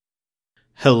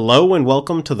Hello and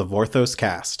welcome to the Vorthos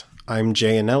Cast. I'm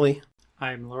Jay Anelli.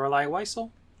 I'm Lorelei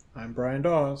Weissel. I'm Brian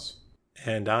Dawes.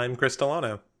 And I'm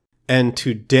Crystalano. And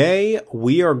today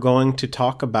we are going to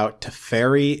talk about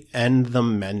Teferi and the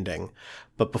Mending.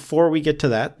 But before we get to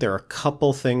that, there are a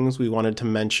couple things we wanted to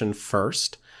mention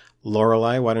first.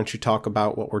 Lorelei, why don't you talk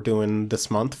about what we're doing this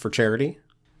month for charity?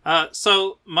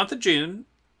 So, month of June,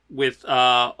 with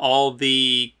all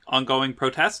the ongoing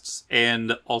protests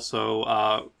and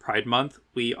also Pride Month,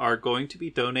 we are going to be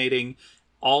donating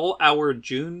all our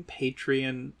June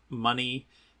Patreon money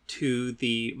to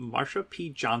the Marsha P.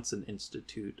 Johnson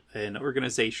Institute, an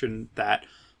organization that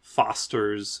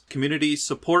fosters community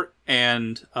support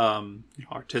and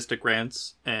artistic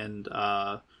grants and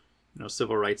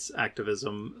civil rights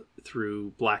activism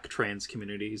through Black trans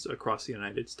communities across the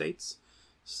United States.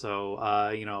 So,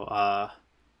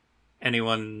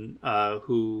 anyone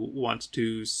who wants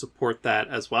to support that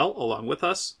as well, along with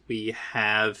us, we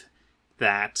have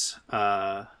that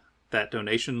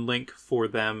donation link for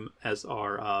them as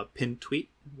our pinned tweet.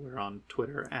 We're on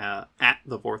Twitter at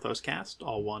the Vorthoscast,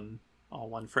 all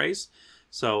one phrase.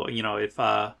 So, if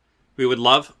we would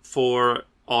love for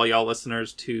all y'all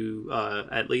listeners to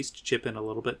at least chip in a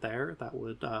little bit there, that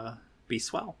would be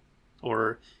swell.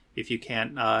 Or if you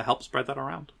can, help spread that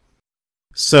around.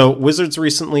 So, Wizards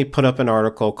recently put up an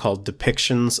article called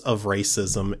Depictions of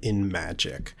Racism in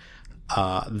Magic.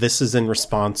 This is in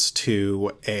response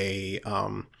to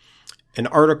an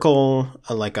article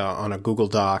on a Google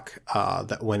Doc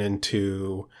that went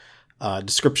into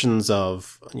descriptions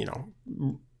of,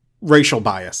 racial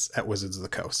bias at Wizards of the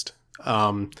Coast.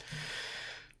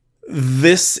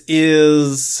 This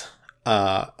is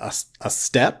a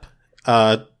step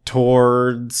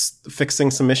towards fixing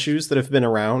some issues that have been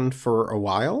around for a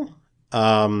while.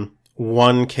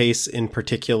 One case in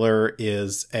particular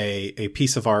is a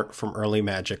piece of art from early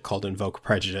Magic called Invoke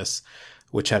Prejudice,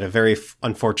 which had a very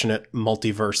unfortunate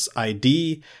multiverse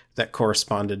ID that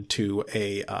corresponded to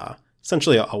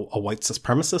essentially a white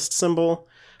supremacist symbol.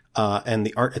 And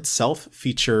the art itself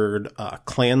featured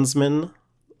Klansmen,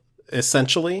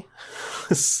 essentially.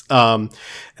 And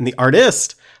the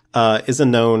artist is a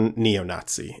known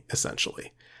neo-Nazi,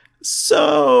 essentially.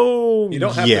 So, you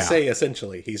don't have to say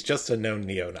essentially. He's just a known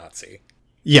neo-Nazi.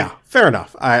 Yeah, fair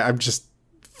enough. I'm just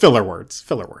filler words.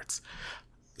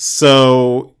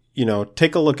 So,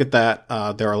 take a look at that.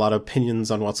 There are a lot of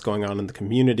opinions on what's going on in the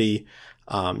community.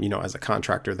 As a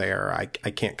contractor there, I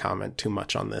can't comment too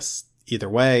much on this either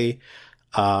way.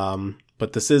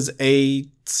 But this is a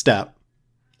step.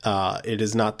 It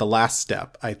is not the last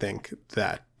step, I think,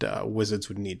 that Wizards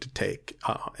would need to take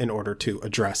in order to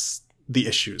address the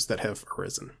issues that have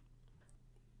arisen.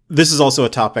 This is also a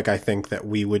topic I think that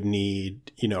we would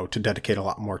need, to dedicate a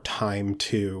lot more time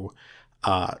to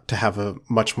have a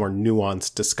much more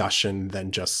nuanced discussion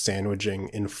than just sandwiching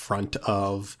in front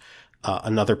of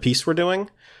another piece we're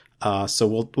doing. So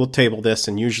we'll table this,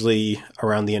 and usually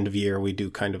around the end of the year we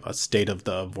do kind of a state of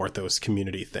the Vorthos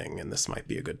community thing, and this might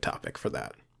be a good topic for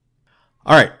that.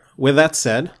 All right, with that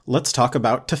said, let's talk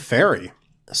about Teferi.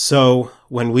 So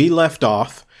when we left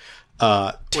off,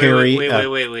 Terry... Wait.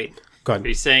 Go ahead. Are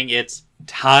you saying it's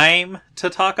time to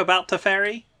talk about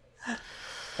Teferi?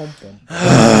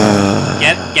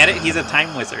 Get it? He's a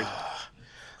time wizard.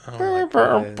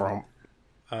 Oh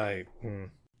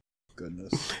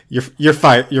Goodness. You're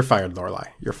fired. You're fired, Lorelei.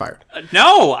 You're fired.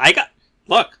 No,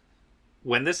 look.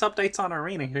 When this update's on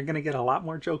Arena, you're gonna get a lot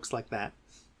more jokes like that.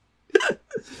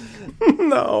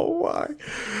 No, why?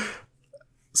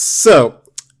 So,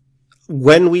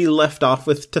 when we left off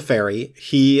with Teferi,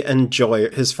 he and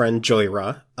his friend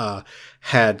Joyra,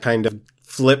 had kind of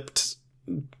flipped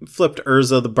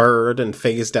Urza the bird and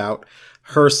phased out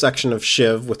her section of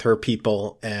Shiv with her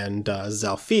people and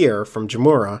Zalfir from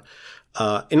Jamura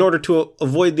in order to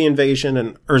avoid the invasion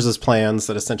and Urza's plans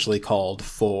that essentially called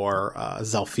for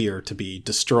Zalfir to be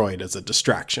destroyed as a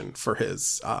distraction for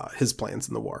his plans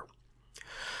in the war.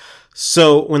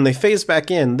 So when they phase back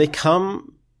in, they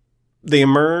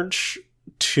emerge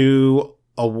to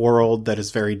a world that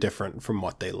is very different from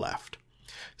what they left.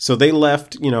 So they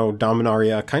left,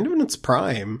 Dominaria kind of in its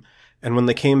prime. And when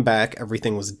they came back,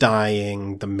 everything was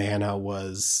dying. The mana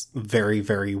was very,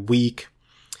 very weak.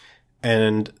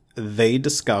 And they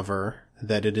discover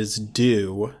that it is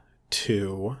due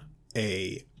to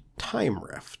a time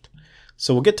rift.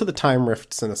 So we'll get to the time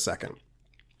rifts in a second.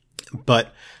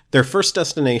 But their first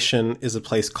destination is a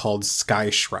place called Sky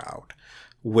Shroud,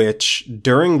 which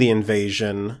during the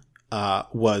invasion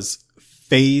was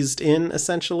phased in,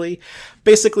 essentially.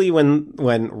 Basically, when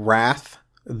Wrath,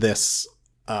 this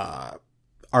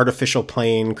artificial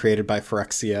plane created by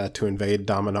Phyrexia to invade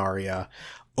Dominaria,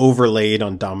 overlaid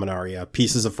on Dominaria.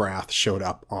 Pieces of Wrath showed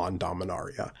up on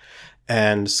Dominaria.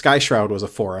 And Skyshroud was a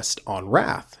forest on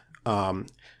Wrath.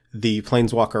 The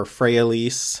planeswalker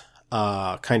Freyalise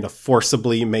kind of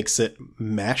forcibly makes it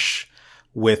mesh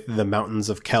with the mountains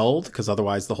of Keld, because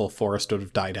otherwise the whole forest would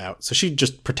have died out. So she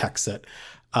just protects it,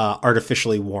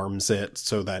 artificially warms it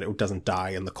so that it doesn't die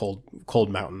in the cold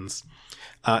mountains.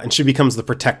 And she becomes the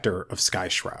protector of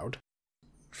Skyshroud.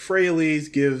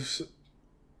 Freyalise gives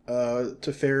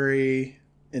Teferi,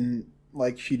 and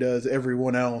like she does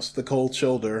everyone else, the cold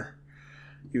shoulder,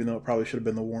 even though it probably should have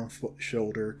been the warm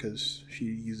shoulder, because she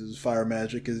uses fire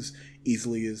magic as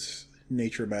easily as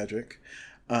nature magic,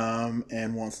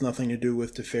 and wants nothing to do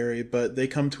with Teferi. But they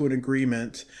come to an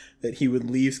agreement that he would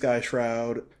leave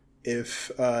Skyshroud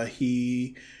if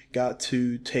he got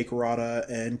to take Rada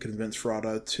and convince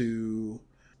Rada to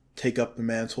take up the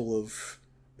mantle of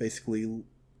basically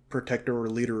protector or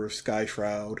leader of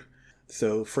Skyshroud.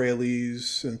 So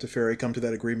Freyalise and Teferi come to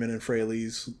that agreement, and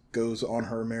Freyalise goes on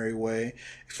her merry way,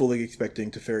 fully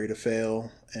expecting Teferi to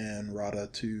fail and Rada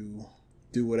to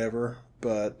do whatever.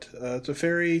 But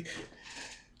Teferi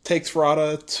takes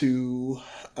Rada to,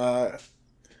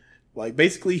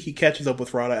 basically he catches up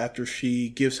with Rada after she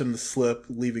gives him the slip,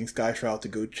 leaving Skyshroud to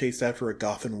go chase after a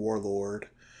Gothan warlord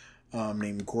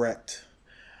named Grecht.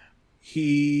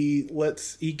 He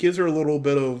gives her a little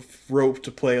bit of rope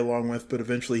to play along with, but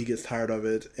eventually he gets tired of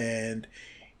it, and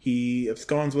he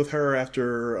absconds with her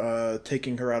after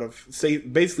taking her out of,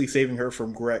 basically saving her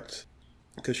from Grecht,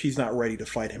 because she's not ready to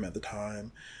fight him at the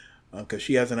time, because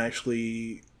she hasn't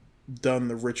actually done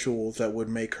the rituals that would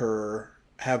make her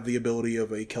have the ability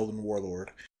of a Keldan warlord.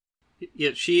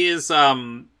 Yeah, she is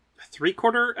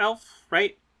 3/4 elf,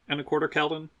 right? And a quarter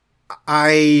Keldan?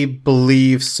 I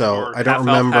believe so. Or I don't half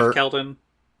remember. Elf, half Keldan.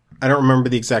 I don't remember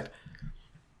the exact.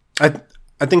 I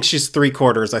think she's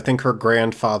 3/4. I think her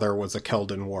grandfather was a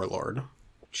Keldan warlord.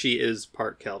 She is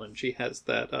part Keldan. She has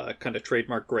that kind of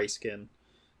trademark gray skin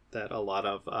that a lot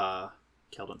of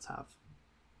Keldans have.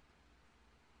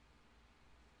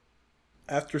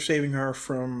 After saving her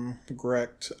from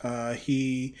Grecht,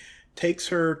 he takes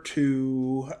her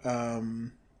to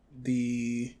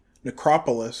the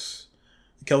necropolis,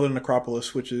 the Keldan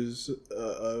necropolis, which is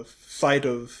a site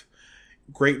of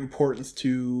great importance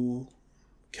to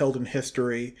Keldan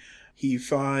history. He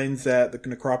finds that the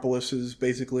necropolis is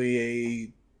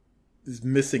basically is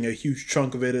missing a huge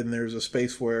chunk of it, and there's a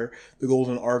space where the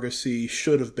Golden Argosy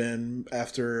should have been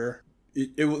after.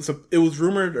 It was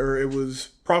rumored, or it was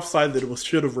prophesied that it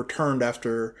should have returned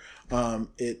after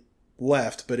it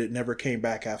left, but it never came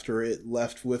back after it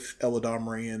left with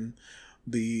Eladamri and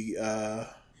the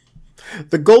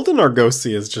Golden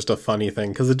Argosy is just a funny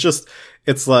thing, because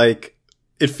it's like,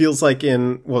 it feels like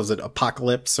in, what was it,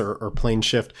 Apocalypse or Plane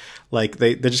Shift, like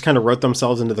they just kind of wrote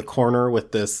themselves into the corner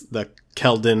with the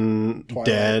Keldan Twilight,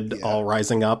 dead yeah, all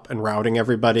rising up and routing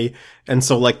everybody. And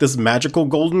so like this magical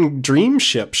golden dream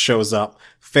ship shows up,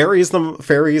 ferries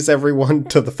everyone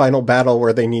to the final battle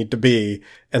where they need to be,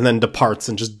 and then departs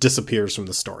and just disappears from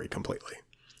the story completely.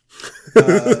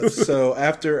 So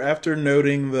after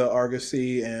noting the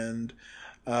Argosy, and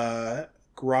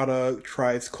Grata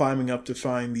tries climbing up to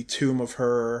find the tomb of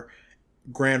her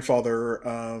grandfather,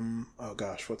 oh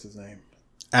gosh, what's his name?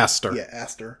 Aster. Yeah,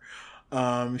 Aster.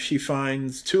 She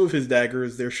finds 2 of his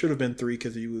daggers. There should have been 3,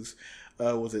 because he was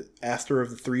it Aster of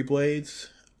the 3 Blades?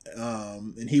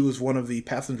 And he was one of the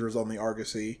passengers on the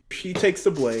Argosy. She takes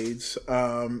the blades,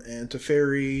 and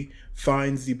Teferi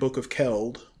finds the Book of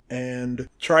Keld, and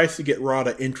tries to get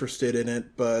Rada interested in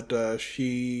it, but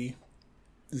she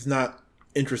is not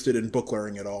interested in book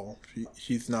learning at all.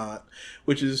 She's not,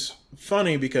 which is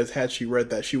funny, because had she read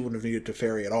that, she wouldn't have needed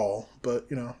Teferi at all. But,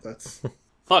 that's...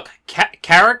 Look,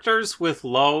 characters with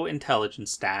low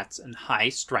intelligence stats and high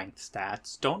strength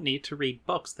stats don't need to read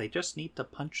books. They just need to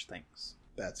punch things.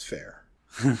 That's fair.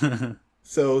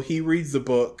 So he reads the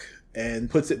book and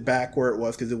puts it back where it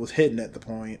was, because it was hidden at the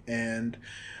point. And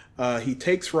he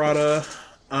takes Rada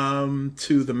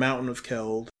to the Mountain of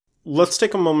Keld. Let's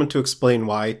take a moment to explain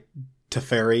why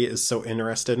Teferi is so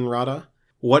interested in Rada.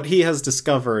 What he has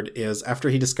discovered is, after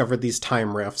he discovered these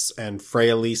time rifts and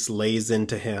Freyalise lays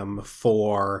into him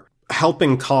for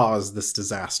helping cause this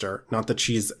disaster, not that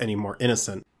she's any more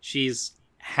innocent. She's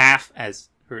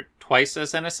twice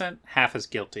as innocent, half as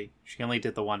guilty. She only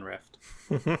did the one rift.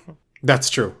 That's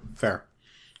true. Fair.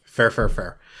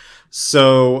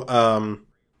 So,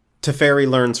 Teferi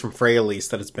learns from Freyalise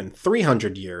that it's been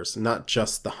 300 years, not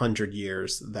just the 100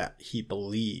 years that he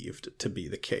believed to be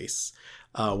the case.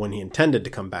 when he intended to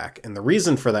come back. And the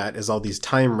reason for that is all these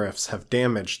time rifts have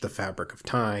damaged the fabric of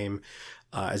time.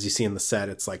 As you see in the set,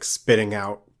 it's like spitting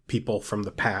out people from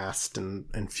the past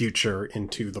and future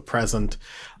into the present.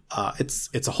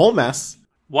 It's a whole mess.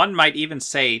 One might even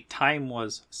say time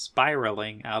was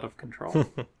spiraling out of control.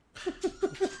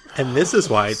 And this is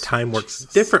why time works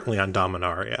differently on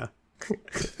Dominaria.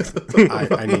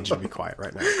 I need you to be quiet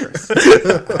right now, Chris.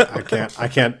 I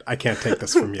can't take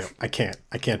this from you. I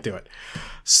can't do it.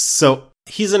 So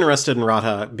he's interested in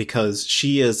Radha because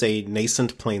she is a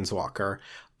nascent planeswalker,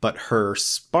 but her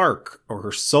spark or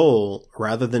her soul,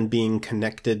 rather than being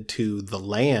connected to the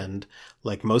land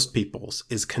like most people's,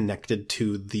 is connected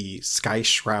to the Sky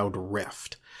Shroud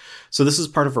Rift. So this is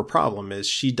part of her problem, is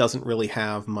she doesn't really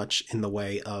have much in the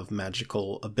way of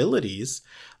magical abilities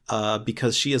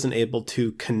because she isn't able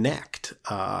to connect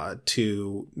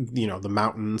to, the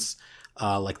mountains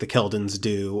like the Keldons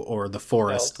do, or the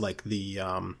forest like the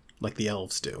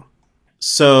elves do.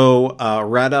 So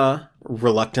Radha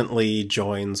reluctantly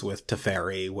joins with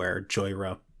Teferi, where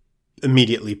Joyra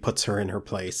immediately puts her in her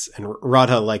place. And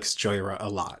Radha likes Joyra a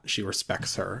lot. She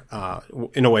respects her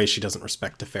in a way she doesn't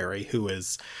respect Teferi, who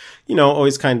is,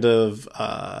 always kind of,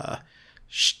 I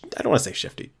don't want to say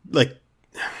shifty, like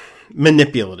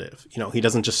manipulative. He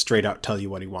doesn't just straight out tell you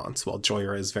what he wants, while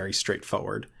Joyra is very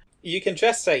straightforward. You can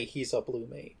just say he's a blue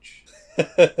mage.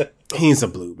 He's a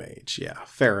blue mage, yeah,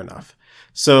 fair enough.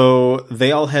 So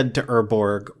they all head to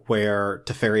Urborg, where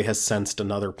Teferi has sensed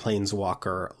another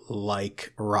planeswalker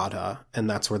like Radha, and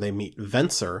that's where they meet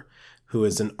Venser, who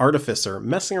is an artificer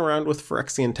messing around with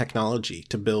Phyrexian technology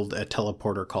to build a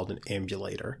teleporter called an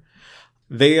ambulator.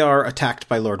 They are attacked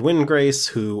by Lord Windgrace,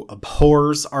 who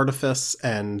abhors artifice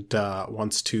and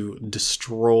wants to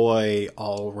destroy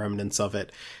all remnants of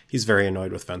it. He's very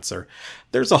annoyed with Venser.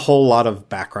 There's a whole lot of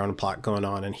background plot going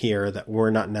on in here that we're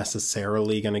not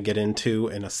necessarily going to get into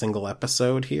in a single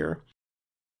episode here.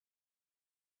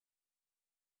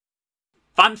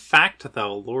 Fun fact,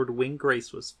 though, Lord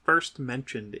Windgrace was first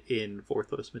mentioned in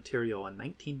Vorthos material in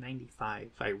 1995.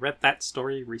 I read that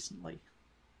story recently.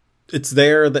 It's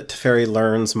there that Teferi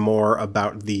learns more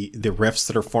about the rifts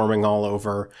that are forming all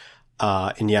over.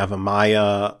 In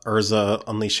Yavimaya, Urza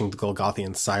unleashing the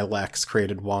Golgothian Silex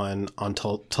created one. On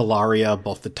Talaria,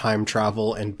 both the time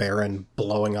travel and Baron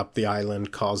blowing up the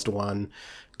island caused one.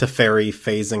 Teferi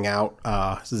phasing out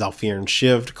Zalfir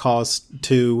Shivd caused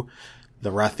two.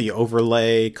 The Rathi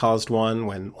Overlay caused one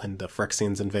when the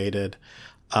Phyrexians invaded.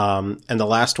 And the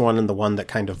last one, and the one that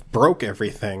kind of broke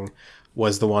everything,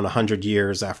 was the one 100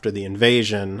 years after the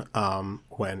invasion,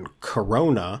 when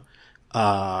Corona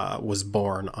was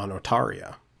born on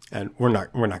Otaria. And we're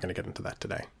not going to get into that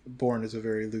today. Born is a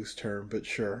very loose term, but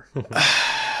sure.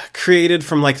 Created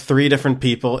from like 3 different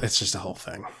people. It's just a whole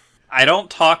thing. I don't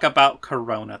talk about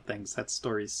Corona things. That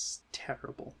story's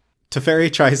terrible.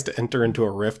 Teferi tries to enter into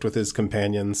a rift with his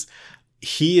companions.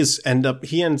 He ends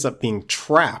up being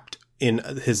trapped in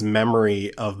his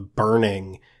memory of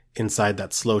burning inside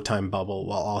that slow time bubble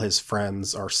while all his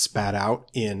friends are spat out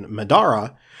in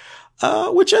Madara,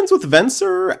 which ends with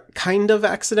Venser kind of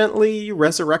accidentally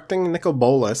resurrecting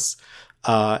Nicobolus.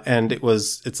 And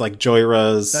it's like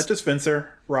Joyra's... Not just Venser,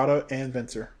 Radha and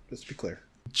Venser, just to be clear.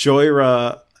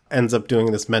 Joyra ends up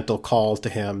doing this mental call to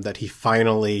him that he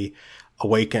finally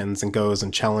awakens and goes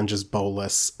and challenges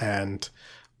Bolus, and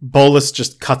Bolus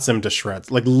just cuts him to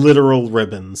shreds, like literal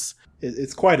ribbons.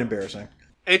 It's quite embarrassing.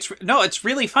 It's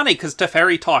really funny because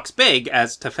Teferi talks big,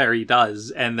 as Teferi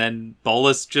does, and then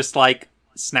Bolus just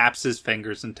snaps his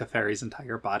fingers and Teferi's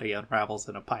entire body unravels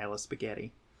in a pile of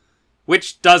spaghetti.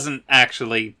 Which doesn't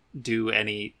actually do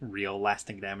any real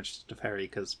lasting damage to Teferi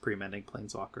because pre-mending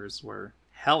planeswalkers were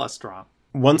hella strong.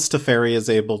 Once Teferi is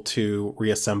able to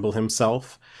reassemble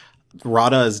himself,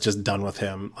 Radha is just done with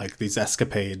him. Like, these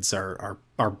escapades are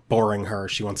boring her.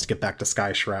 She wants to get back to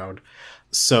Sky Shroud.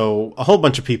 So a whole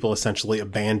bunch of people essentially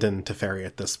abandon Teferi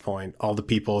at this point. All the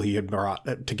people he had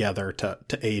brought together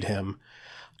to aid him.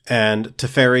 And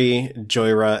Teferi,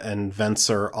 Joyra, and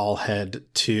Venser all head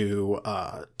to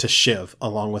Shiv,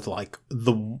 along with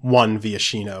the one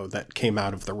Viashino that came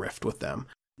out of the rift with them.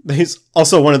 He's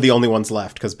also one of the only ones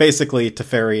left, because basically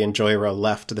Teferi and Joyra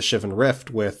left the Shivan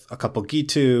Rift with a couple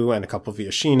Gitu and a couple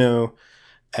Viashino,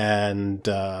 and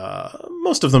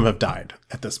most of them have died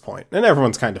at this point, and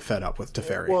everyone's kind of fed up with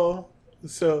Teferi. Well,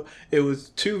 so it was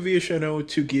 2 Viashino,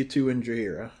 2 Gitu, and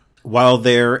Jaheira. While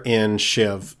they're in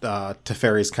Shiv,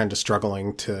 Teferi's kind of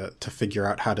struggling to figure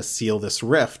out how to seal this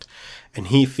rift, and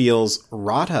he feels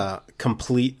Radha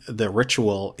complete the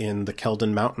ritual in the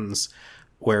Keldon Mountains,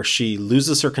 where she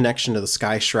loses her connection to the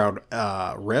Sky Shroud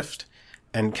rift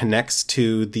and connects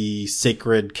to the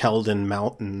sacred Keldon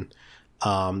mountain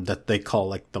that they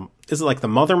call is it like the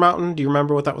Mother Mountain? Do you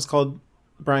remember what that was called,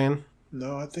 Brian?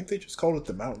 No, I think they just called it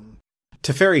the mountain.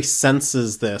 Teferi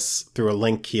senses this through a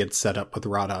link he had set up with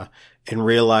Rada and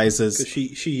realizes...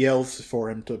 Because she yells for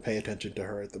him to pay attention to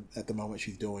her at the moment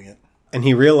she's doing it. And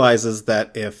he realizes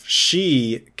that if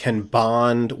she can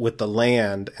bond with the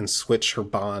land and switch her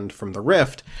bond from the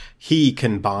rift, he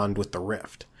can bond with the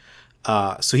rift.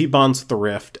 So he bonds with the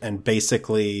rift and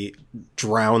basically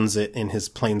drowns it in his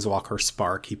Planeswalker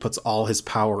spark. He puts all his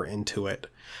power into it.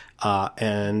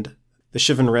 And the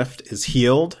Shivan Rift is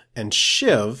healed, and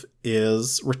Shiv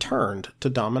is returned to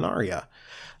Dominaria.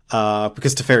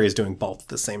 Because Teferi is doing both at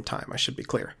the same time, I should be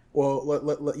clear.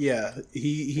 Well, yeah,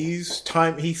 he's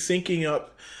syncing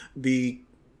up the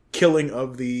killing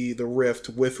of the rift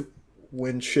with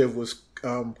when Shiv was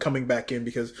coming back in,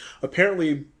 because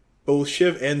apparently both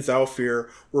Shiv and Zalfir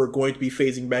were going to be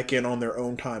phasing back in on their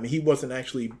own time. He wasn't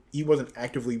actively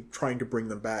trying to bring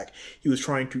them back. He was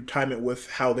trying to time it with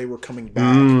how they were coming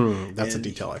back. That's a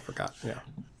detail I forgot.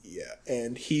 Yeah,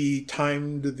 and he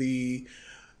timed the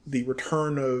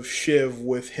return of Shiv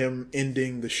with him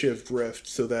ending the Shiv drift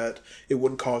so that it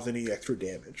wouldn't cause any extra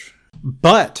damage.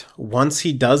 But once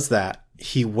he does that,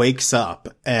 he wakes up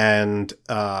and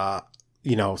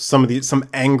some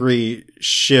angry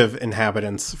Shiv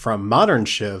inhabitants from modern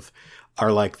Shiv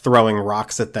are like throwing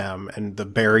rocks at them, and the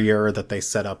barrier that they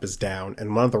set up is down,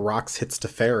 and one of the rocks hits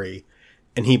Teferi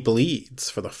and he bleeds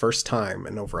for the first time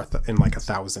in in like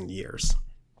 1,000 years.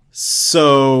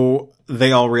 So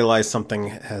they all realize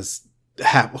something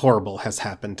horrible has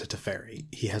happened to Teferi.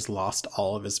 He has lost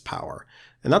all of his power.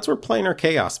 And that's where Planar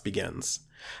Chaos begins.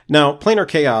 Now, Planar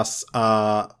Chaos,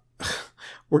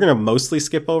 we're going to mostly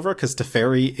skip over because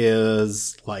Teferi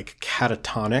is like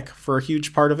catatonic for a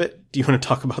huge part of it. Do you want to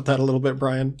talk about that a little bit,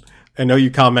 Brian? I know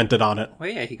you commented on it. Well,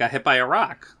 yeah, he got hit by a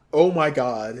rock. Oh my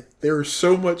god. There is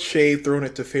so much shade thrown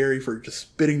at Teferi for just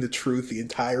spitting the truth the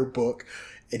entire book.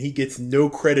 And he gets no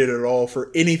credit at all for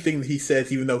anything that he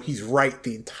says, even though he's right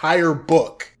the entire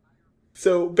book.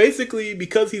 So basically,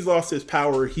 because he's lost his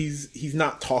power, he's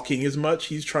not talking as much.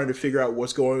 He's trying to figure out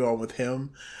what's going on with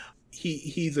him.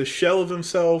 He's a shell of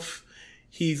himself.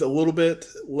 He's a little bit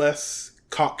less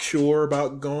cocksure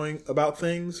about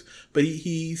things, but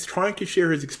he's trying to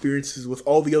share his experiences with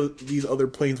all these other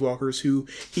planeswalkers who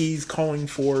he's calling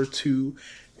for to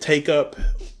take up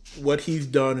what he's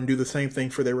done and do the same thing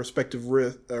for their respective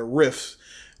rifts,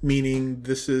 meaning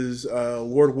this is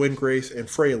Lord Windgrace and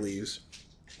Freyalise.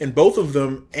 And both of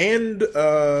them and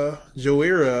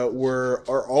Joera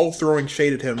are all throwing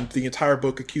shade at him the entire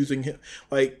book, accusing him,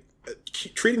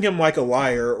 treating him like a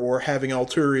liar or having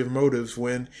ulterior motives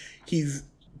when he's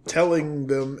telling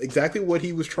them exactly what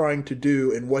he was trying to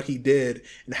do and what he did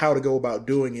and how to go about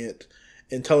doing it,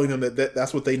 and telling them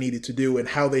that's what they needed to do and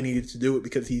how they needed to do it,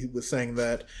 because he was saying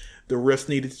that the rifts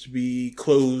needed to be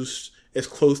closed as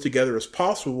close together as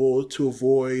possible to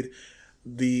avoid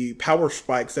the power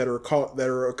spikes that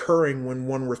are occurring when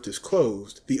one rift is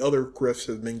closed. The other rifts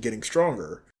have been getting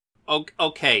stronger.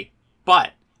 Okay,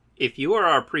 but if you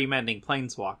are a pre-mending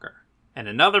planeswalker and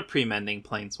another pre-mending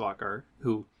planeswalker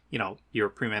who, your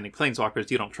pre-mending planeswalkers,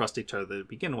 you don't trust each other to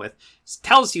begin with,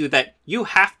 tells you that you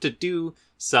have to do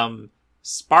some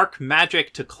spark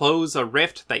magic to close a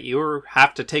rift that you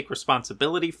have to take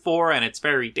responsibility for, and it's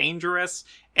very dangerous,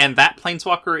 and that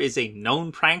planeswalker is a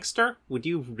known prankster, would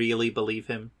you really believe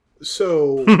him?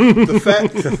 So the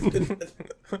fact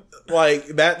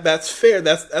that's fair.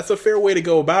 That's a fair way to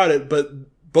go about it, but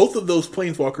both of those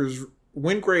planeswalkers,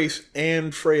 Windgrace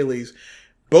and Freyalise,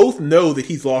 both know that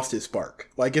he's lost his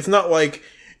spark. It's not like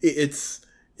it's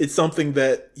something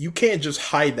that you can't just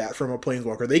hide that from a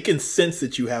planeswalker. They can sense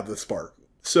that you have the spark.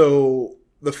 So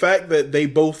the fact that they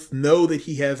both know that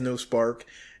he has no spark,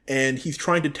 and he's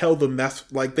trying to tell them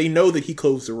they know that he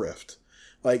closed the rift.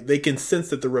 They can sense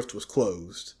that the rift was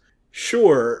closed.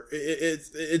 Sure,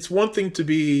 it's one thing to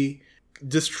be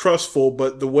distrustful,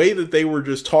 but the way that they were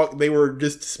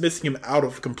just dismissing him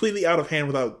completely out of hand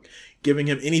without giving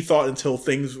him any thought until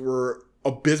things were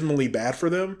abysmally bad for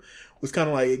them was kind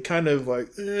of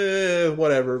like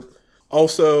whatever.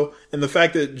 Also, and the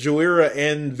fact that Joera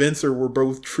and Venser were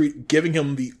both giving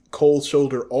him the cold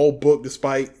shoulder all book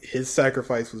despite his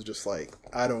sacrifice was just like,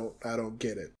 I don't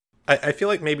get it. I feel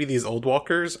like maybe these old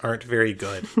walkers aren't very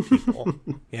good people.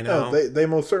 No, they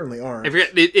most certainly aren't. I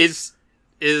forget, is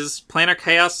Planar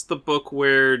Chaos the book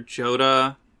where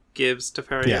Joda gives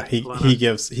Teferi? Yeah, he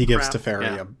gives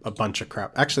Teferi a bunch of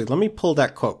crap. Actually, let me pull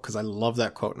that quote because I love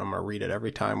that quote and I'm going to read it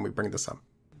every time we bring this up.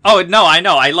 Oh no, I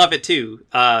know. I love it too.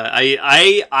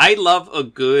 I love a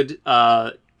good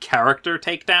character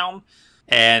takedown,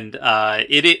 and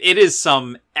it is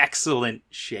some excellent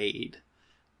shade,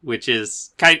 which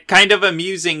is kind of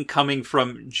amusing coming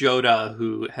from Joda,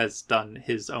 who has done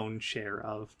his own share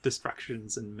of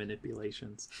distractions and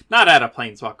manipulations. Not at a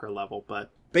Planeswalker level,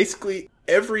 but Basically,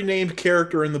 every named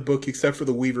character in the book except for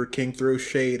the Weaver King throws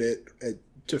shade at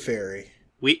Teferi.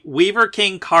 Weaver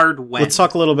King card when. Let's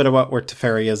talk a little bit about where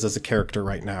Teferi is as a character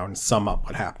right now and sum up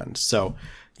what happened. So,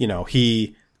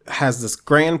 he has this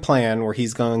grand plan where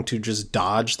he's going to just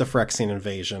dodge the Phyrexian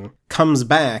invasion, comes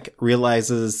back,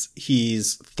 realizes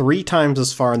he's 3 times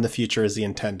as far in the future as he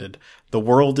intended. The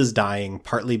world is dying,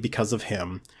 partly because of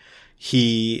him.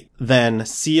 He then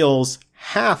seals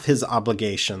half his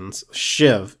obligations.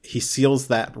 Shiv, he seals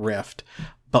that rift,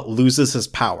 but loses his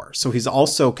power. So he's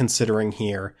also considering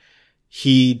here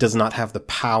he does not have the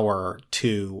power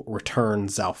to return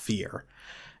Zalfir.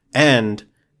 And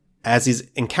as he's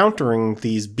encountering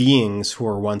these beings who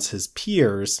were once his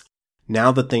peers,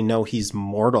 now that they know he's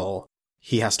mortal,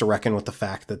 he has to reckon with the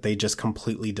fact that they just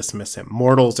completely dismiss him.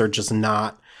 Mortals are just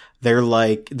not, they're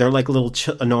like little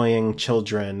annoying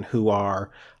children who are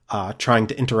trying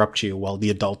to interrupt you while the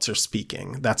adults are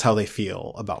speaking. That's how they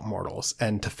feel about mortals.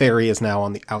 And Teferi is now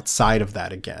on the outside of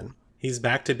that again. He's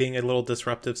back to being a little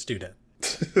disruptive student.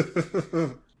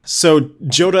 So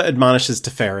Joda admonishes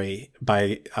Teferi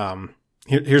by,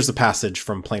 here's the passage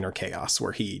from Planar Chaos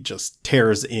where he just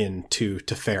tears into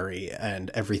Teferi and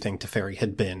everything Teferi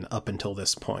had been up until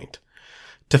this point.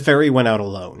 Teferi went out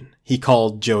alone. He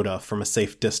called Joda from a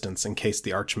safe distance in case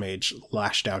the Archmage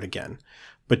lashed out again,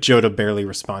 but Joda barely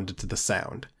responded to the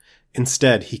sound.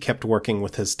 Instead, he kept working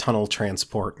with his tunnel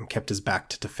transport and kept his back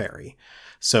to Teferi.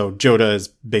 So Joda is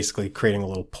basically creating a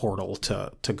little portal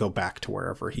to go back to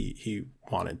wherever he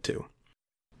wanted to.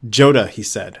 Joda, he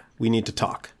said, we need to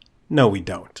talk. No, we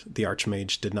don't. The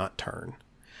Archmage did not turn.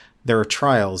 There are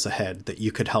trials ahead that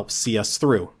you could help see us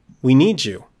through. We need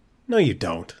you. No, you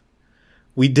don't.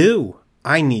 We do.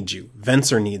 I need you.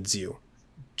 Venser needs you.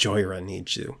 Joyra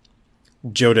needs you.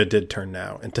 Joda did turn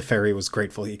now, and Teferi was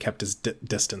grateful he kept his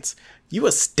distance. You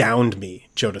astound me,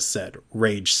 Joda said,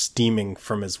 rage steaming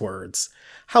from his words.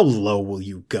 How low will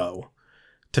you go?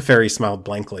 Teferi smiled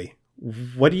blankly.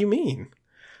 What do you mean?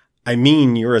 I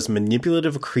mean you're as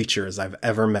manipulative a creature as I've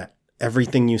ever met.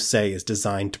 Everything you say is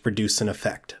designed to produce an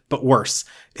effect. But worse,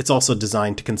 it's also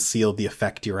designed to conceal the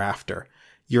effect you're after.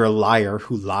 You're a liar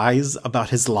who lies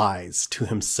about his lies to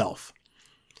himself.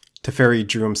 Teferi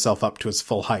drew himself up to his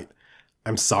full height.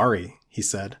 I'm sorry, he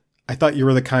said. I thought you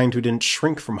were the kind who didn't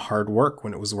shrink from hard work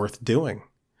when it was worth doing.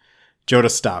 Joda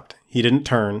stopped. He didn't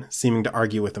turn, seeming to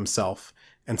argue with himself,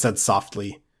 and said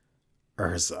softly,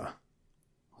 Urza.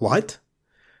 What?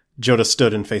 Joda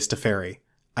stood and faced Teferi.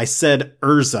 I said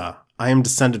Urza. I am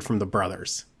descended from the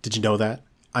brothers. Did you know that?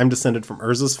 I'm descended from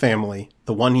Urza's family,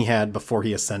 the one he had before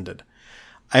he ascended.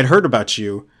 I had heard about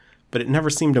you, but it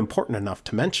never seemed important enough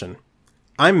to mention.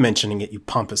 I'm mentioning it, you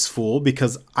pompous fool,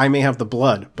 because I may have the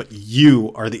blood, but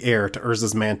you are the heir to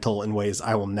Urza's mantle in ways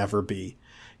I will never be.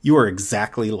 You are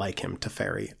exactly like him,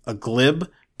 Teferi. A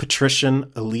glib, patrician,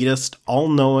 elitist,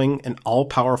 all-knowing, and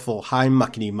all-powerful high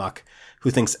muckety-muck who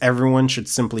thinks everyone should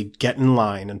simply get in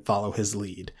line and follow his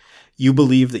lead. You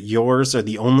believe that yours are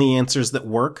the only answers that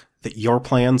work, that your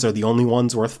plans are the only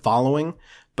ones worth following,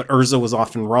 but Urza was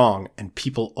often wrong, and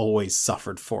people always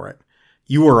suffered for it.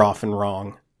 You were often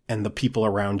wrong, and the people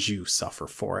around you suffer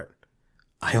for it.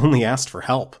 I only asked for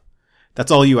help.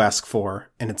 That's all you ask for,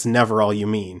 and it's never all you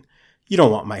mean. You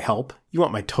don't want my help. You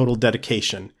want my total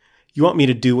dedication. You want me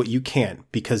to do what you can't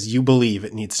because you believe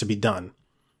it needs to be done.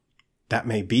 That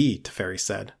may be, Teferi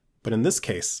said, but in this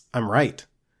case, I'm right.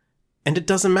 And it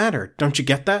doesn't matter. Don't you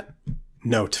get that?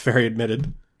 No, Teferi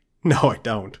admitted. No, I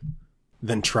don't.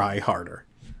 Then try harder.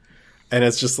 And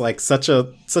it's just like such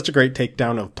a great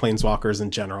takedown of planeswalkers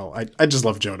in general. I just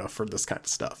love Joda for this kind of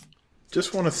stuff.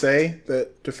 Just want to say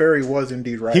that Teferi was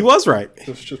indeed right. He was right.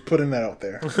 Just putting that out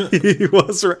there. He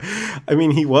was right. I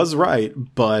mean, he was right,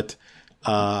 but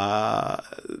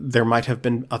there might have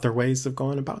been other ways of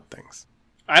going about things.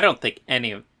 I don't think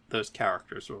any of those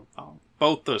characters were wrong.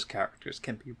 Both those characters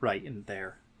can be right in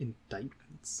their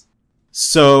indictments.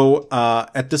 So,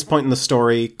 at this point in the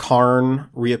story, Karn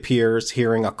reappears,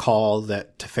 hearing a call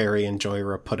that Teferi and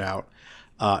Joyra put out,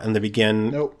 and they begin...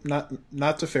 Nope, not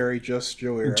Teferi, just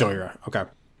Joyra. Joyra, okay.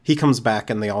 He comes back,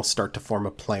 and they all start to form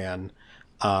a plan.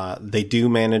 They do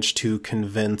manage to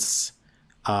convince...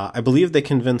 I believe they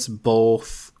convince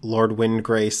both Lord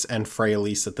Windgrace and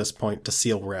Freyalise at this point to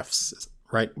seal rifts.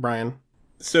 Right, Brian?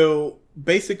 So,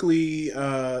 basically,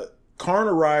 Karn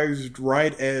arrives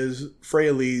right as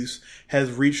Freyalise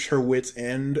has reached her wit's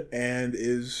end and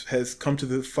has come to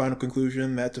the final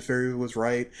conclusion that Teferi was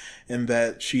right and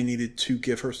that she needed to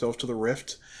give herself to the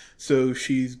rift. So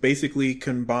she's basically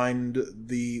combined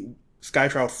the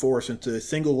Skyshroud Forest into a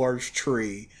single large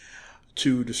tree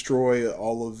to destroy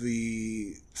all of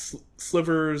the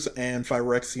slivers and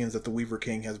Phyrexians that the Weaver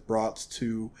King has brought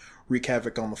to wreak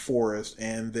havoc on the forest.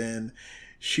 And then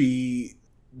she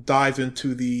dives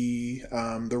into the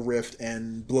rift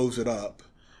and blows it up.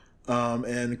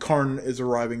 And Karn is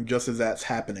arriving just as that's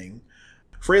happening.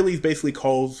 Freyalise basically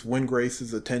calls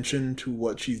Windgrace's attention to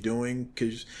what she's doing,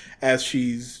 because as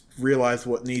she's realized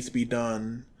what needs to be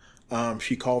done,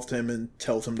 she calls to him and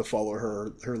tells him to follow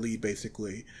her lead,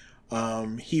 basically.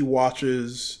 He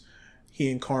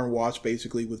and Karn watch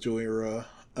basically with Joyra,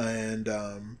 and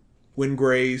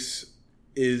Windgrace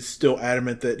is still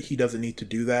adamant that he doesn't need to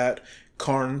do that.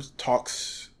 Karn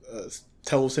tells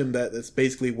him that that's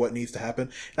basically what needs to happen.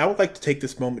 And I would like to take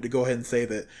this moment to go ahead and say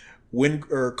that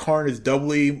Karn is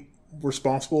doubly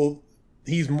responsible.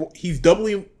 He's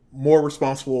doubly more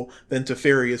responsible than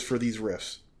Teferi is for these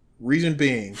rifts. Reason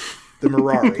being, the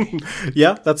Mirari.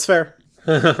 Yeah, that's fair.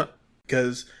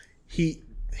 Because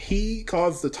he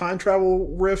caused the time travel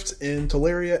rift in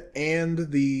Teleria and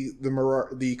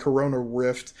the Corona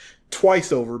rift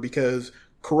twice over, because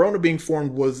Corona being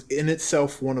formed was in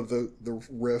itself one of the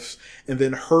rifts, and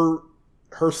then her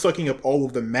sucking up all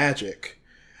of the magic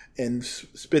and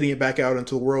spitting it back out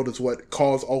into the world is what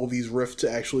caused all of these rifts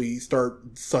to actually start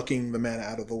sucking the mana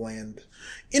out of the land.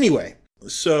 Anyway,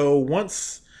 so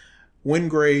once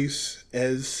Windgrace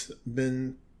has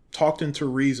been talked into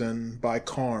reason by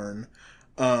Karn,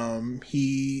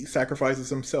 he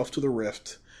sacrifices himself to the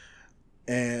rift.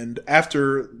 And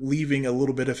after leaving a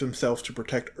little bit of himself to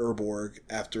protect Urborg,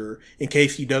 in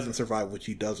case he doesn't survive, which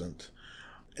he doesn't.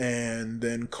 And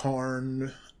then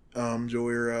Karn,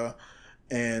 Joyra,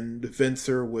 and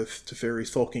Venser, with Teferi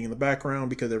sulking in the background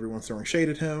because everyone's throwing shade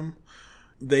at him,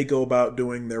 they go about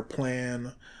doing their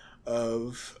plan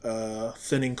of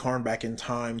sending Karn back in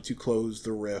time to close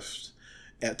the rift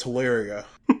at Teleria.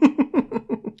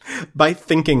 By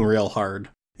thinking real hard.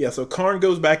 Yeah, so Karn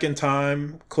goes back in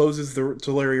time, closes the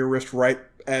Teleria rift right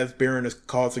as Baron is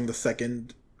causing the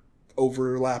second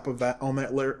overlap of that on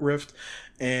that rift,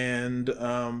 and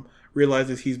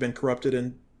realizes he's been corrupted,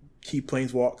 and he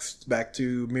planeswalks back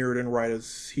to Mirrodin right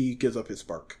as he gives up his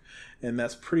spark. And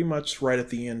that's pretty much right at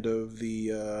the end of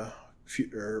the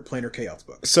Planar Chaos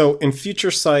book. So in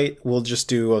Future Sight, we'll just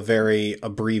do a very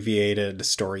abbreviated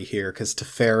story here, because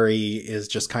Teferi is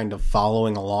just kind of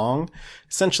following along.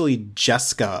 Essentially,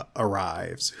 Jeska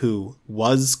arrives, who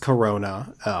was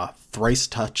Corona, thrice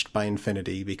touched by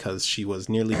Infinity because she was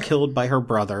nearly killed by her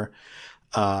brother,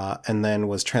 and then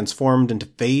was transformed into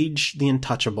Phage the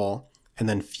Untouchable, and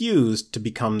then fused to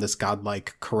become this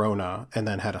godlike Corona, and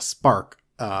then had a spark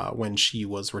when she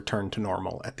was returned to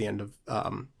normal at the end of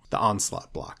the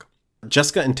Onslaught block.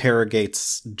 Jeska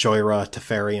interrogates Joyra,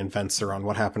 Teferi, and Venser on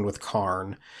what happened with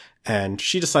Karn, and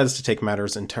she decides to take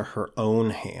matters into her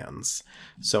own hands.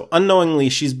 So unknowingly,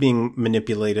 she's being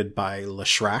manipulated by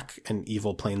Leshrac, an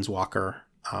evil planeswalker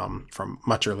from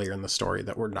much earlier in the story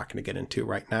that we're not going to get into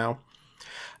right now.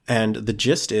 And the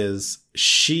gist is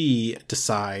she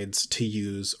decides to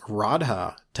use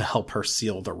Radha to help her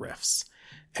seal the rifts.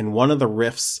 And one of the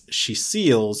rifts she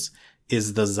seals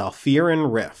is the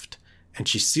Zhalfirin Rift, and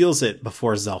she seals it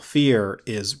before Zhalfir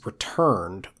is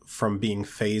returned from being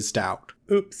phased out.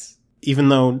 Oops. Even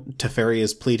though Teferi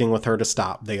is pleading with her to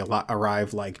stop, they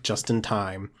arrive like just in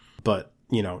time. But,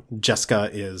 Jeska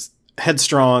is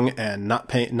headstrong and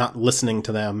not listening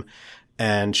to them,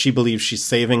 and she believes she's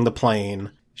saving the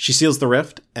plane. She seals the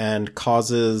rift and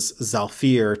causes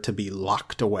Zhalfir to be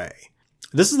locked away.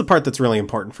 This is the part that's really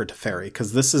important for Teferi,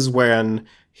 because this is when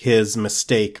his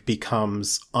mistake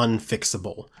becomes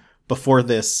unfixable. Before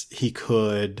this, he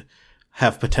could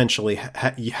have potentially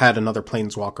had another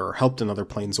planeswalker or helped another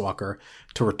planeswalker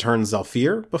to return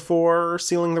Zhalfir before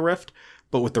sealing the rift.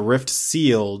 But with the rift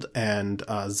sealed and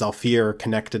Zhalfir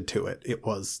connected to it, it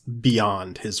was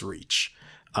beyond his reach,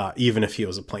 even if he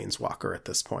was a planeswalker at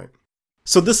this point.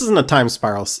 So this isn't a time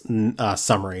spiral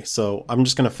summary, so I'm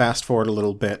just going to fast forward a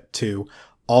little bit to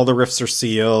all the rifts are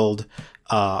sealed.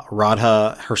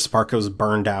 Radha, her spark was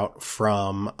burned out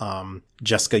from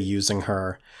Jeska using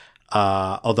her.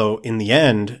 Although in the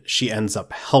end, she ends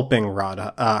up helping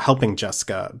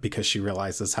Jeska because she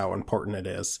realizes how important it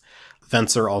is.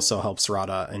 Venser also helps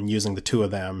Radha, and using the two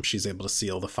of them, she's able to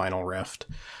seal the final rift.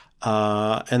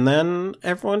 And then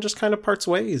everyone just kind of parts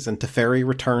ways, and Teferi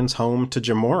returns home to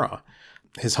Jamora.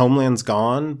 his homeland's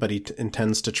gone, but he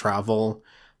intends to travel,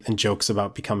 and jokes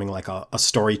about becoming like a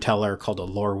storyteller called a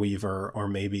lore weaver, or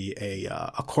maybe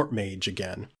a court mage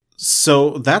again.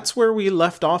 So that's where we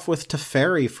left off with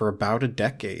Teferi for about a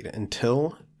decade,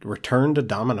 until return to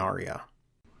Dominaria.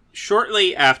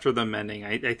 Shortly after the Mending,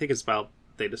 I think it's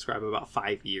they describe about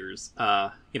 5 years.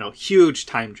 Huge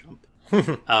time jump,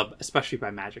 especially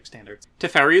by magic standards.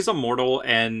 Teferi is immortal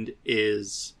and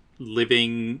is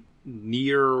living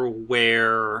near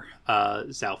where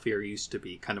Zalfir used to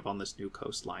be, kind of on this new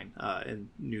coastline, and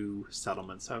new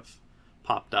settlements have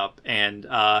popped up. And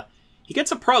he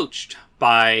gets approached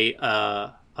by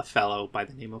a fellow by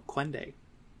the name of Quende,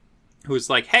 who's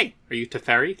like, "Hey, are you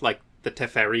Teferi? Like the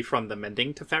Teferi from the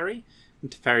Mending Teferi?"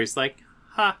 And Teferi's like,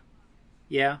 "Huh,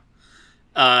 yeah."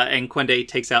 And Quende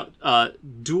takes out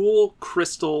dual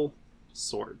crystal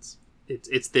swords.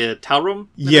 It's the Talrum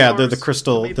Minotaurs? Yeah, they're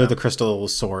the crystal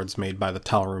swords made by the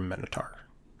Talrum Minotaur.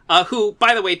 Who,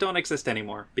 by the way, don't exist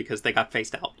anymore because they got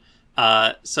phased out.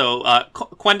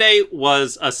 Quende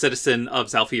was a citizen of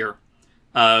Zalfir,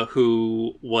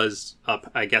 who was,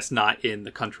 I guess, not in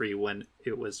the country when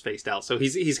it was phased out. So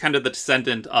he's kind of the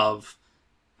descendant of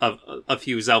a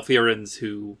few Zalfirans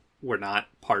who were not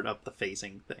part of the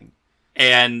phasing thing.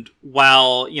 And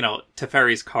while,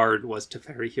 Teferi's card was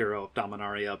Teferi, Hero of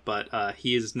Dominaria, but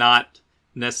he is not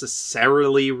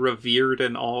necessarily revered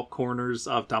in all corners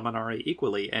of Dominaria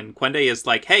equally. And Quende is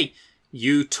like, "Hey,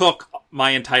 you took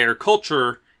my entire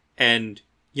culture and,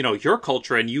 your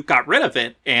culture, and you got rid of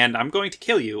it, and I'm going to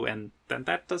kill you." And then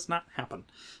that does not happen.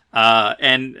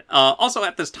 Also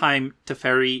at this time,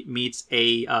 Teferi meets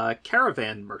a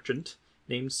caravan merchant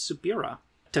named Subira.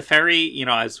 Teferi,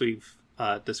 as we've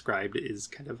described, is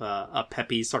kind of a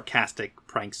peppy, sarcastic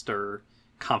prankster,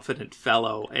 confident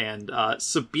fellow, and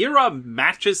Subira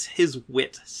matches his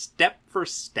wit step for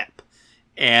step,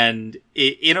 and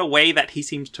in a way that he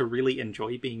seems to really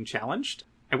enjoy being challenged.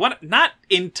 Not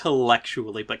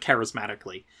intellectually, but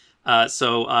charismatically.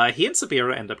 So he and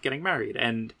Subira end up getting married,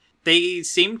 and they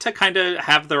seem to kind of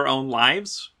have their own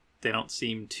lives. They don't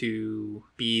seem to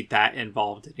be that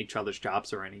involved in each other's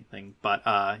jobs or anything. But,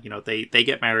 they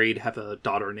get married, have a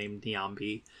daughter named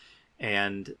Niambi.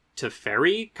 And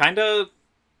Teferi kind of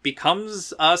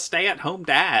becomes a stay-at-home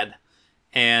dad.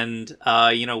 And,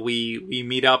 we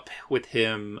meet up with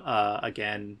him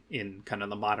again in kind of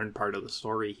the modern part of the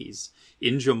story. He's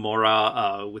in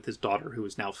Jamora with his daughter, who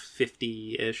is now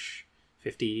 50-ish.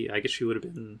 50, I guess she would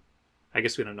have been... I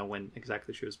guess we don't know when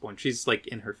exactly she was born. She's,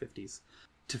 in her 50s.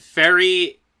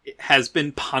 Teferi has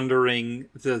been pondering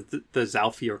the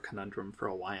Zalfir conundrum for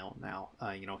a while now.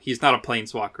 He's not a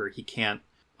planeswalker. He can't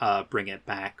bring it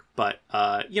back. But,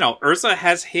 Urza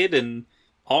has hidden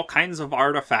all kinds of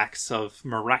artifacts of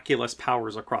miraculous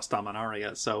powers across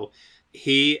Dominaria. So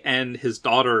he and his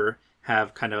daughter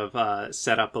have kind of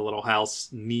set up a little house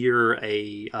near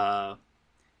a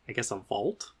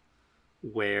vault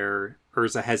where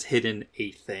Urza has hidden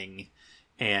a thing.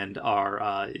 And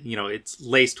are, it's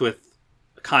laced with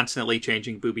constantly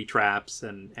changing booby traps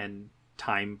and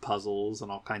time puzzles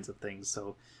and all kinds of things.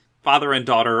 So father and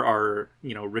daughter are,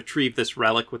 retrieve this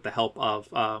relic with the help of,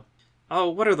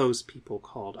 what are those people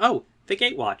called? Oh, the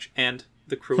Gatewatch and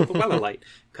the crew of the Weatherlight.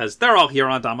 Because they're all here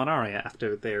on Dominaria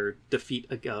after their defeat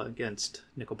against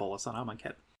Nicobolas on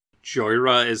Amonkhet.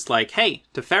 Joyra is like, "Hey,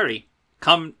 Teferi,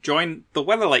 come join the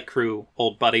Weatherlight crew,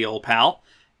 old buddy, old pal.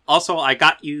 Also, I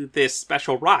got you this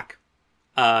special rock.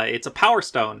 It's a power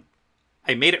stone.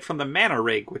 I made it from the mana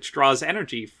rig, which draws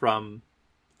energy from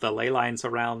the ley lines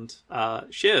around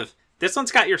Shiv. This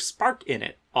one's got your spark in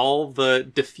it. All the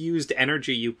diffused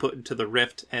energy you put into the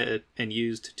rift and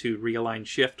used to realign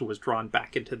Shift was drawn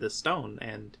back into the stone.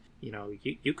 And,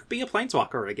 you could be a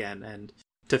planeswalker again." And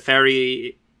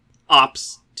Teferi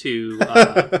opts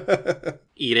to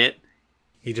eat it.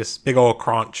 He just big ol'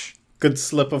 crunch. Good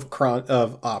slip of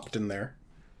opt in there.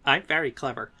 I'm very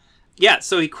clever. Yeah,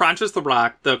 so he crunches the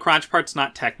rock. The crunch part's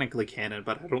not technically canon,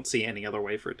 but I don't see any other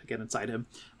way for it to get inside him.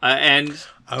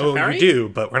 Teferi? You do,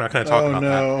 but we're not going to talk about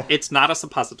that. It's not a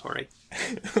suppository.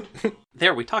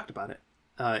 There, we talked about it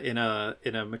in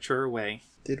a mature way.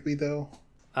 Did we, though?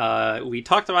 We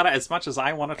talked about it as much as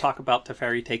I want to talk about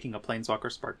Teferi taking a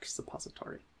Planeswalker Spark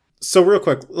suppository. So real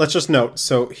quick, let's just note.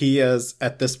 So he has,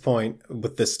 at this point,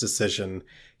 with this decision,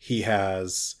 he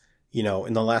has,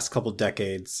 in the last couple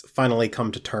decades, finally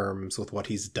come to terms with what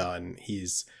he's done.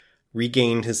 He's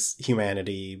regained his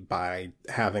humanity by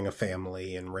having a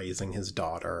family and raising his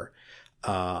daughter.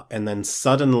 And then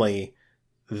suddenly,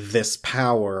 this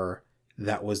power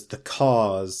that was the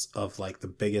cause of, the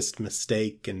biggest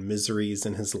mistake and miseries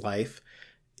in his life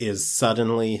is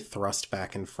suddenly thrust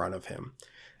back in front of him.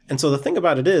 And so the thing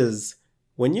about it is,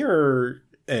 when you're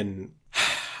an,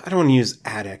 I don't want to use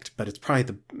addict, but it's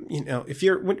probably if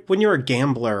when you're a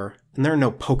gambler and there are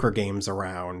no poker games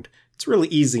around, it's really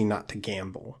easy not to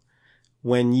gamble.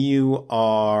 When you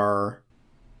are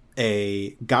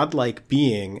a godlike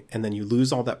being and then you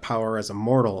lose all that power as a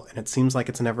mortal and it seems like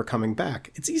it's never coming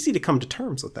back, it's easy to come to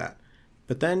terms with that.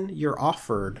 But then you're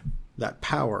offered that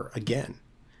power again.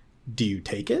 Do you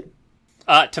take it?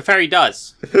 Teferi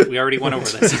does. We already went over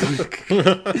this.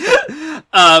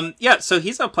 So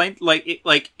he's a plain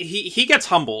he gets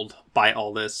humbled by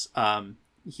all this.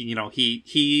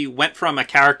 He went from a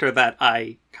character that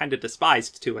I kind of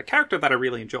despised to a character that I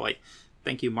really enjoy.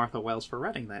 Thank you, Martha Wells, for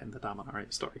writing that in the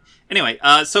Dominaria story. Anyway,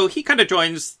 so he kind of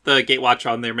joins the Gatewatch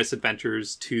on their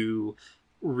misadventures to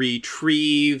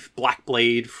retrieve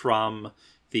Blackblade from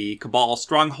the Cabal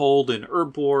stronghold in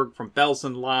Urborg, from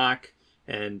Belzenlock,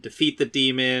 and defeat the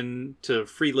demon to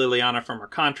free Liliana from her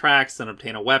contracts and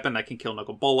obtain a weapon that can kill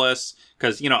Nicobolus.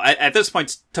 Because, at this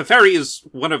point, Teferi is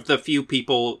one of the few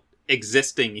people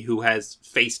existing who has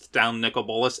faced down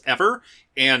Nicobolus ever,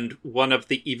 and one of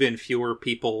the even fewer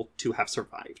people to have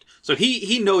survived. So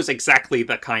he knows exactly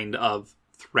the kind of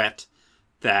threat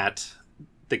that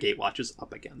the Gatewatch is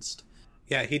up against.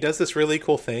 Yeah, he does this really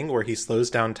cool thing where he slows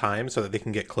down time so that they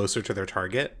can get closer to their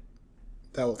target.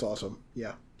 That was awesome.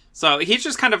 Yeah. So he's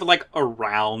just kind of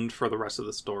around for the rest of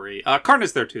the story. Karn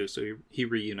is there too, so he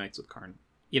reunites with Karn.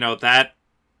 That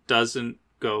doesn't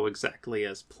go exactly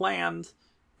as planned,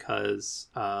 because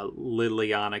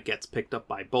Liliana gets picked up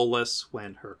by Bolus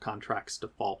when her contracts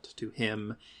default to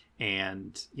him,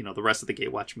 and the rest of the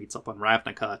Gatewatch meets up on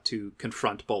Ravnica to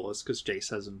confront Bolus because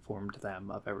Jace has informed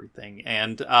them of everything.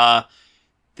 And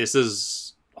this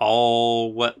is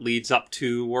all what leads up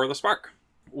to War of the Spark,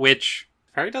 which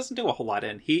Teferi doesn't do a whole lot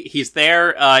in. He's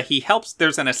there. He helps.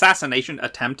 There's an assassination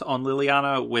attempt on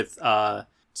Liliana with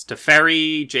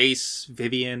Teferi, Jace,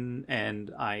 Vivian,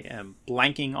 and I am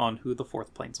blanking on who the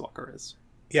fourth Planeswalker is.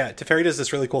 Yeah, Teferi does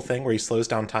this really cool thing where he slows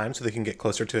down time so they can get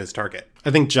closer to his target.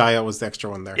 I think Jaya was the extra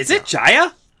one there. Is it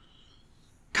Jaya?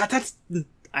 God, doesn't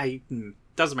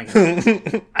make any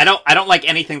sense. I don't like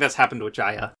anything that's happened with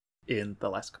Jaya in the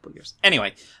last couple of years.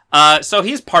 Anyway, so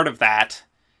he's part of that.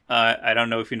 I don't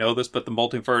know if you know this, but the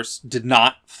multiverse did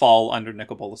not fall under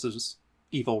Nicobolus's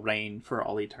evil reign for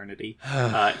all eternity.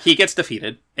 He gets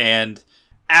defeated, and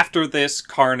after this,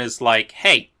 Karn is like,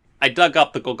 hey, I dug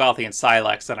up the Golgothian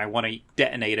Silex and I want to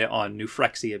detonate it on New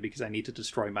Phyrexia because I need to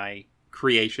destroy my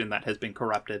creation that has been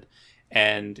corrupted.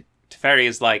 And Teferi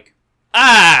is like,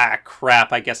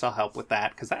 crap, I guess I'll help with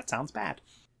that because that sounds bad.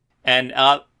 And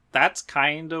that's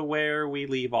kind of where we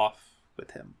leave off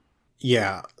with him.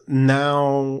 Yeah.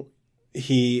 Now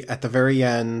he, at the very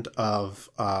end of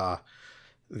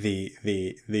the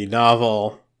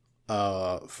novel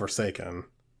Forsaken,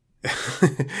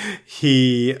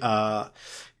 he,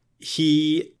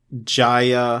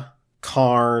 Jaya,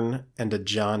 Karn, and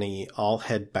Ajani all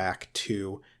head back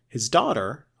to his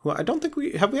daughter, who I don't think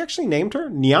we actually named her?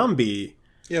 Nyambi.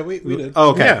 Yeah, we did. Oh,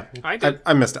 okay. Yeah, I did.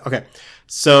 I missed it. Okay.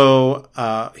 So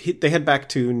they head back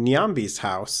to Nyambi's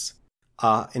house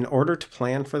in order to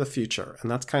plan for the future. And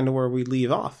that's kind of where we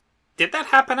leave off. Did that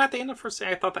happen at the end of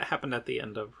Forsaken? I thought that happened at the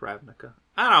end of Ravnica.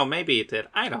 I don't know. Maybe it did.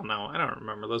 I don't know. I don't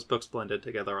remember. Those books blended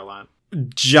together a lot.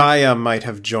 Jaya might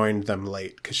have joined them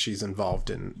late because she's involved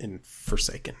in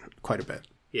Forsaken quite a bit.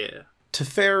 Yeah.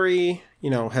 Teferi,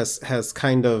 has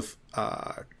kind of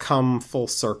come full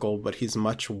circle, but he's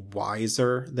much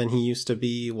wiser than he used to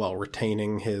be while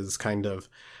retaining his kind of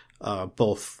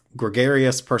both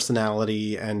gregarious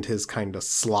personality and his kind of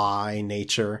sly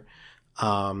nature.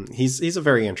 He's a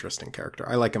very interesting character.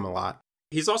 I like him a lot.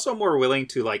 He's also more willing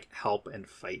to help and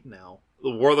fight now. The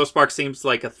War of the Spark seems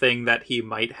like a thing that he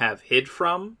might have hid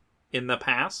from in the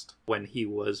past when he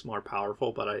was more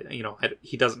powerful, but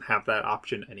he doesn't have that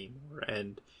option anymore.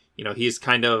 And he's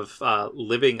kind of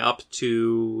living up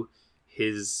to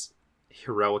his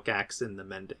heroic acts in the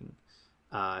Mending,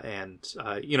 and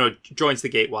joins the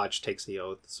Gatewatch, takes the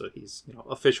oath, so he's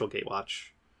official Gatewatch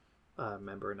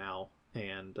member now.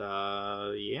 And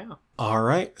yeah. All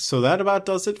right, so that about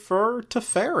does it for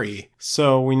Teferi.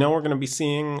 So we know we're going to be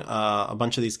seeing a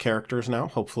bunch of these characters now.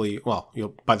 Hopefully,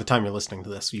 by the time you're listening to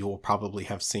this, you will probably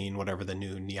have seen whatever the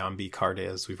new Nyambi card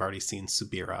is. We've already seen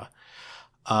Subira.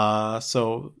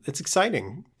 So it's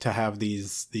exciting to have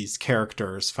these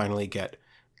characters finally get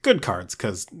good cards,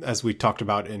 because as we talked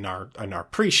about in our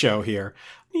pre-show here,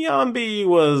 Nyambi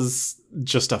was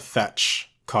just a fetch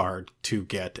card to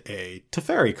get a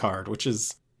Teferi card, which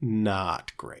is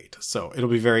not great. So it'll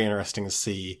be very interesting to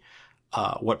see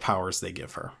what powers they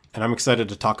give her. And I'm excited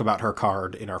to talk about her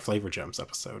card in our Flavor Gems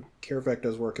episode. Karavec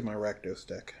does work in my Rakdos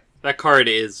deck. That card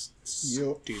is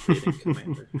Yup. stupid in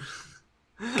Commander.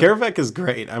 Karavec is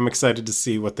great. I'm excited to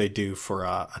see what they do for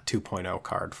a 2.0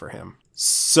 card for him.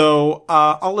 So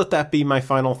I'll let that be my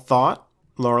final thought.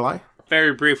 Lorelai?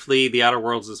 Very briefly, The Outer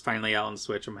Worlds is finally out on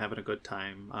Switch. I'm having a good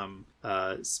time.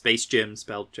 Space Jim,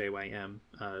 spelled Jym.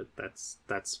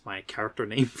 That's my character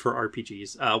name for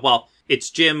RPGs. Well, it's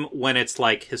Jim when it's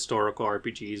like historical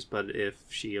RPGs, but if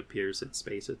she appears in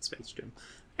space, it's Space Jim.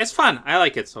 It's fun. I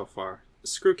like it so far.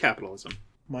 Screw capitalism.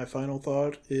 My final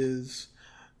thought is,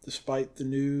 despite the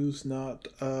news not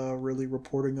really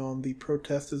reporting on the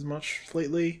protests as much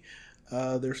lately,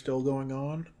 they're still going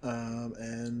on,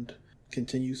 and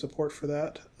continue support for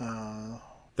that.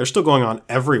 They're still going on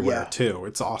everywhere, Yeah. too.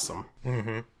 It's awesome.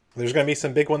 Mm-hmm. There's going to be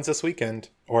some big ones this weekend,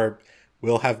 or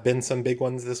will have been some big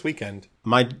ones this weekend.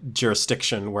 My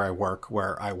jurisdiction where I work,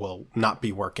 where I will not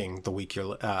be working the week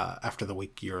after the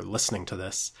week you're listening to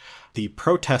this, the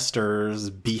protesters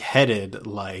beheaded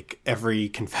like every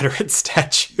Confederate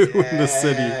statue in the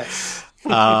city.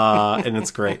 And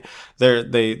it's great.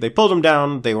 They pulled them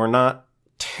down. They were not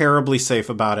terribly safe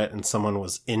about it, and someone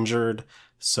was injured.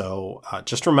 So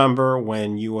just remember,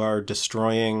 when you are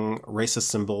destroying racist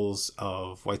symbols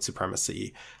of white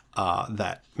supremacy,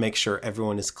 that make sure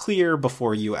everyone is clear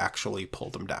before you actually pull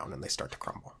them down and they start to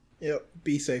crumble. Yep.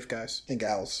 Be safe, guys and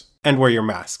gals. And wear your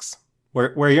masks.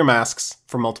 Wear your masks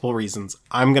for multiple reasons.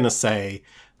 I'm going to say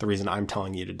the reason I'm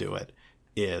telling you to do it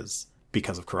is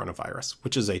because of coronavirus,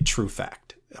 which is a true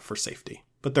fact for safety.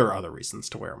 But there are other reasons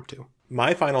to wear them too.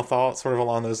 My final thought, sort of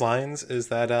along those lines, is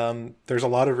that there's a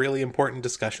lot of really important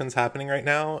discussions happening right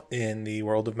now in the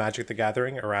world of Magic the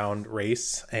Gathering around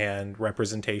race and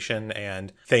representation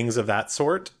and things of that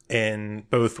sort in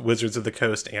both Wizards of the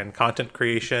Coast and content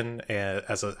creation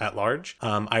at large.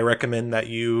 I recommend that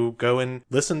you go and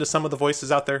listen to some of the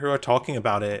voices out there who are talking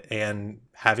about it and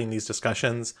having these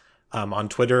discussions. On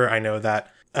Twitter, I know that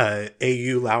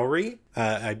AU Lowry,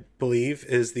 I believe,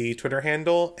 is the Twitter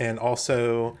handle, and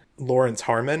also Lawrence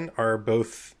Harmon are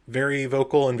both very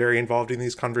vocal and very involved in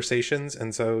these conversations,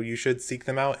 and so you should seek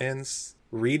them out and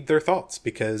read their thoughts,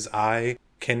 because I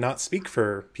cannot speak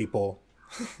for people.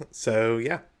 So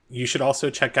yeah, you should also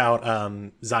check out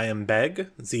Ziam Beg,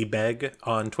 Z-Beg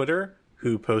on Twitter,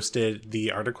 who posted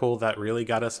the article that really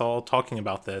got us all talking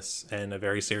about this in a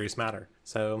very serious matter.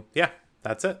 So yeah,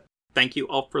 that's it. Thank you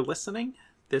all for listening.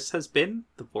 This has been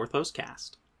the Vorthos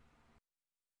Cast.